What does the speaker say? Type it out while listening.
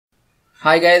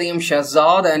Hi guys, I am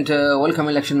Shahzad and welcome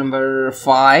in lecture number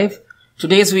 5.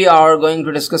 Today's we are going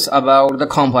to discuss about the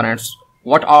components.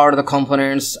 What are the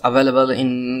components available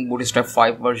in Bootstrap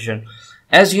 5 version?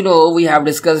 As you know, we have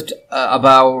discussed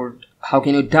about how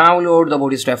can you download the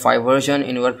Bootstrap 5 version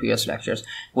in your previous lectures.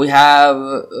 We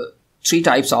have 3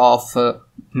 types of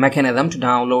mechanism to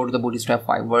download the Bootstrap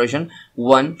 5 version.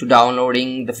 One, to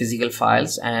downloading the physical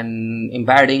files and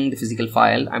embedding the physical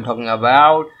file. I'm talking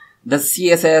about the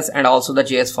CSS and also the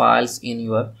JS files in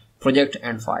your project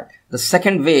and file. The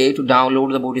second way to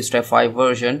download the Bootstrap 5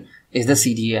 version is the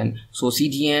CDN. So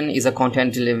CDN is a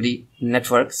content delivery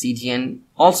network. CDN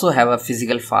also have a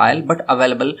physical file but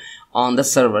available on the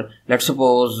server. Let's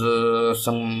suppose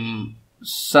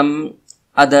some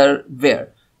other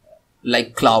where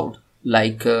like cloud,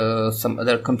 like some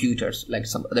other computers, like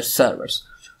some other servers.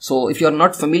 So if you're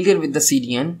not familiar with the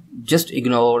CDN, just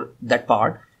ignore that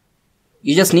part.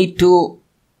 You just need to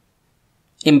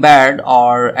embed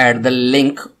or add the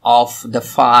link of the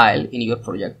file in your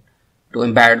project to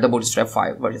embed the Bootstrap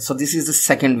 5 version. So this is the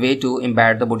second way to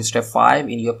embed the Bootstrap 5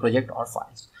 in your project or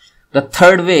files. The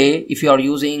third way, if you are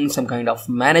using some kind of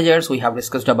managers, we have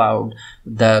discussed about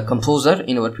the composer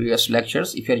in our previous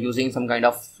lectures. If you are using some kind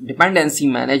of dependency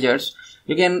managers,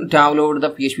 you can download the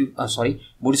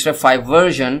Bootstrap 5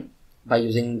 version by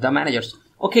using the managers.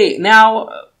 Okay, now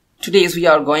today's we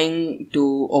are going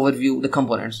to overview the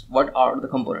components. What are the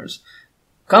components?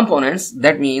 Components,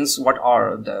 that means what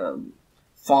are the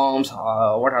forms,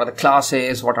 what are the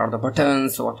classes, what are the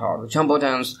buttons, what are the jump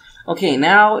buttons. Okay,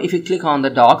 now if you click on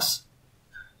the docs,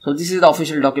 so this is the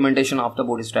official documentation of the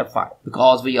Bootstrap 5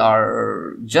 because we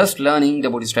are just learning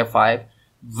the Bootstrap 5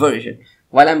 version.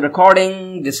 While I'm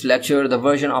recording this lecture, the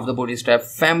version of the Bootstrap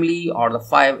family or the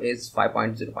 5 is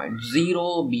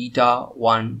 5.0.0 beta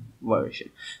 1 version.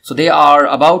 So they are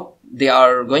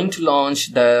going to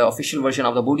launch the official version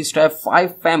of the Bootstrap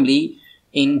 5 family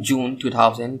in June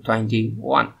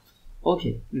 2021.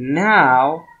 Okay,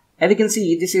 now as you can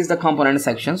see, this is the component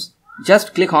sections.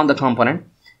 Just click on the component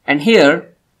and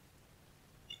here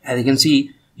as you can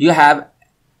see you have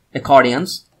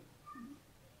accordions.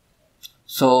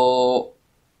 So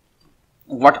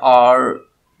what are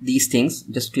these things?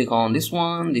 Just click on this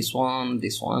one, this one,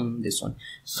 this one, this one.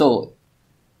 So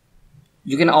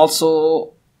you can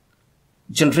also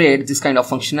generate this kind of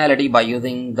functionality by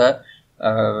using the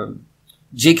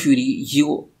jQuery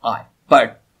UI,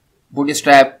 but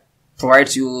Bootstrap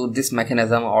provides you this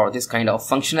mechanism or this kind of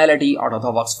functionality out of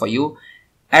the box for you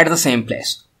at the same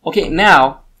place. Okay,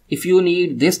 now if you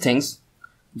need these things,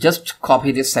 just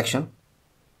copy this section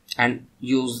and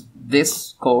use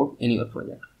this code in your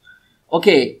project.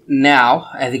 Okay, now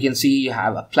as you can see you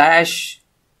have a flash.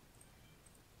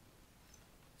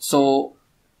 So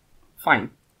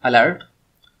fine, alert.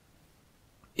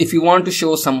 If you want to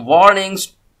show some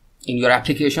warnings in your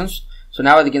applications, so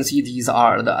now as you can see these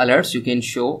are the alerts you can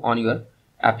show on your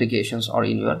applications or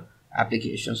in your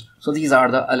applications. So these are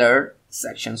the alert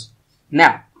sections.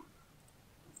 Now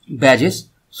badges.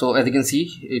 So as you can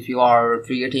see, if you are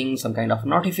creating some kind of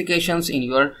notifications in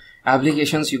your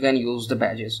applications, you can use the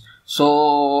badges.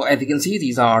 So as you can see,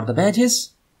 these are the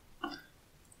badges.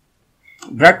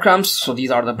 Breadcrumbs, so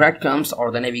these are the breadcrumbs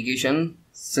or the navigation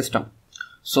system.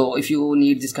 So if you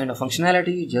need this kind of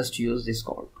functionality, just use this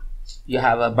code. You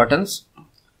have buttons.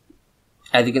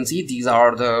 As you can see, these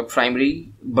are the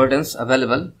primary buttons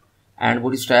available, and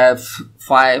Bootstrap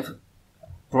 5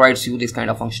 provides you this kind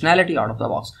of functionality out of the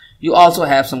box. You also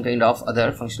have some kind of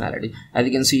other functionality. As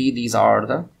you can see, these are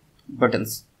the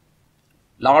buttons,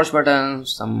 large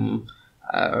buttons, some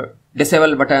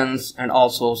disable buttons, and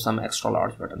also some extra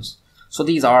large buttons. So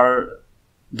these are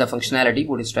the functionality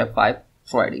Bootstrap 5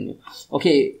 providing you.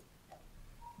 Okay,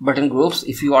 button groups.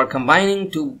 If you are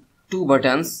combining two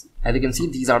buttons, as you can see,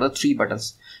 these are the 3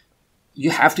 buttons. You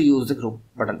have to use the group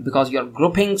button because you are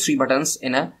grouping 3 buttons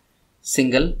in a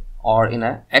single or in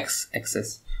a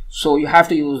x-axis. So you have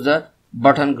to use the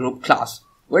button group class.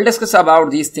 We'll discuss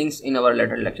about these things in our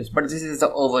later lectures, but this is the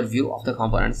overview of the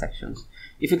component sections.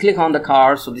 If you click on the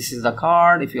card, so this is the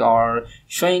card. If you are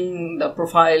showing the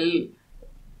profile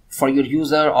for your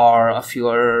user or of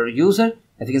your user,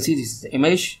 as you can see, this is the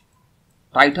image,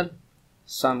 title,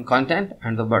 some content,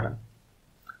 and the button.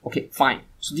 Okay, fine.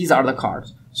 So these are the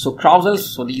cards. So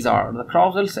carousels, so these are the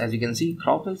carousels, as you can see,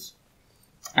 carousels,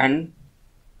 and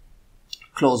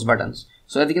close buttons.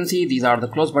 So as you can see, these are the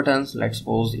close buttons. Let's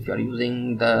suppose if you are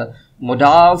using the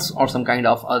modals or some kind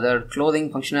of other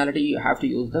clothing functionality, you have to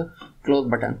use the close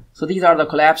button. So these are the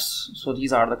collapse. So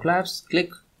these are the collapse.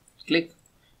 Click, click.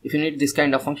 If you need this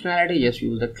kind of functionality, just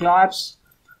use the collapse.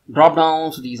 Drop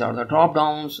downs, these are the drop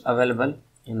downs available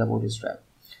in the Bootstrap.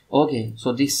 Okay,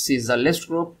 so this is the list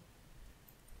group.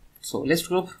 So list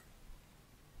group.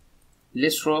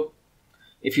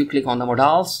 If you click on the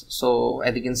modals, so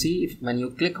as you can see, when you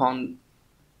click on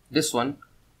this one,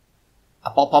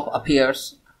 a pop-up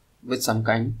appears with some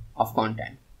kind of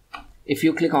content. If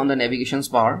you click on the navigations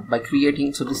bar by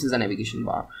creating, so this is the navigation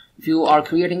bar. If you are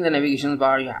creating the navigation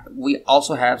bar, we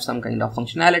also have some kind of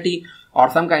functionality or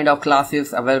some kind of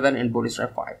classes available in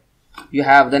Bootstrap 5. You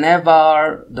have the nav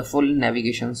bar, the full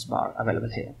navigations bar available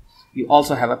here. You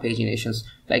also have a paginations.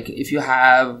 Like if you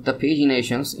have the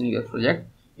paginations in your project,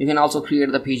 you can also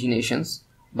create the paginations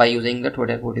by using the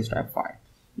Twitter Bootstrap 5.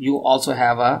 You also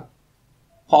have a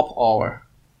pop over.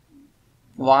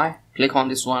 Why? Click on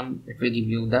this one, it will give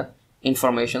you the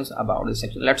informations about this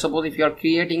section. Let's suppose if you are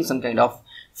creating some kind of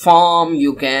form,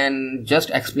 you can just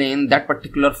explain that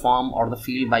particular form or the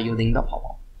field by using the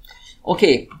pop-up.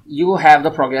 Okay, you have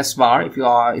the progress bar. If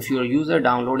you're a user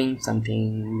downloading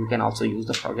something, you can also use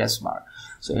the progress bar.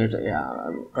 So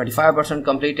 25%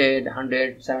 completed,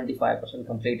 175%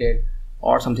 completed,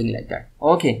 or something like that.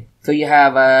 Okay, so you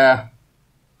have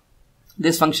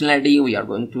this functionality. We are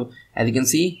going to, as you can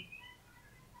see,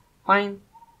 fine.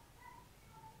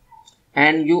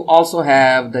 And you also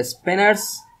have the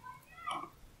spinners.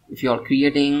 If you are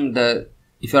creating the,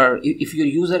 if your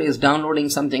user is downloading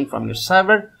something from your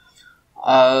server,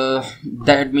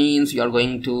 that means you are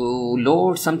going to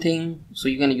load something, so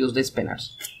you can use the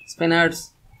spinners.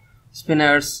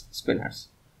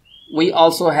 We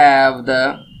also have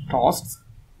the tasks,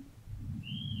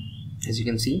 as you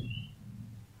can see.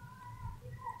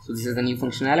 So this is the new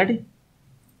functionality.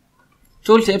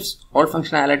 Tooltips, old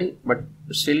functionality, but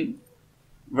still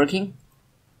working.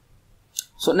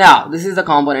 So now this is the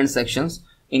component sections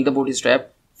in the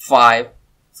Bootstrap 5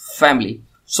 family.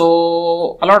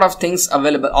 So a lot of things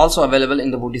also available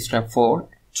in the Bootstrap 4,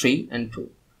 3 and 2,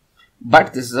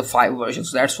 but this is a 5 version,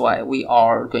 so that's why we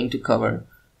are going to cover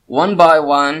one by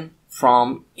one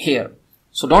from here.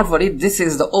 So don't worry, this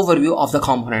is the overview of the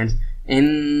components.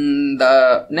 In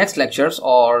the next lectures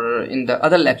or in the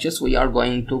other lectures, we are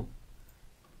going to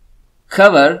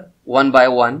cover one by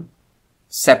one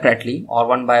separately, or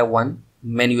one by one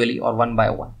manually, or one by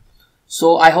one.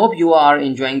 So I hope you are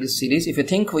enjoying this series. If you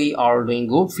think we are doing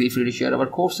good, feel free to share our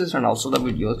courses and also the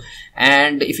videos.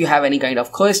 And if you have any kind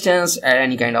of questions or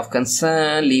any kind of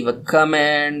concern, leave a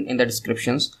comment in the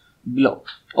descriptions below.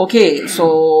 Okay,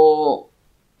 so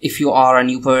if you are a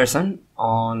new person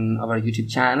on our YouTube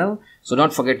channel, so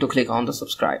don't forget to click on the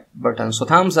subscribe button. So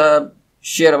thumbs up,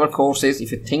 share our courses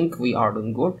if you think we are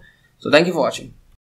doing good. So thank you for watching.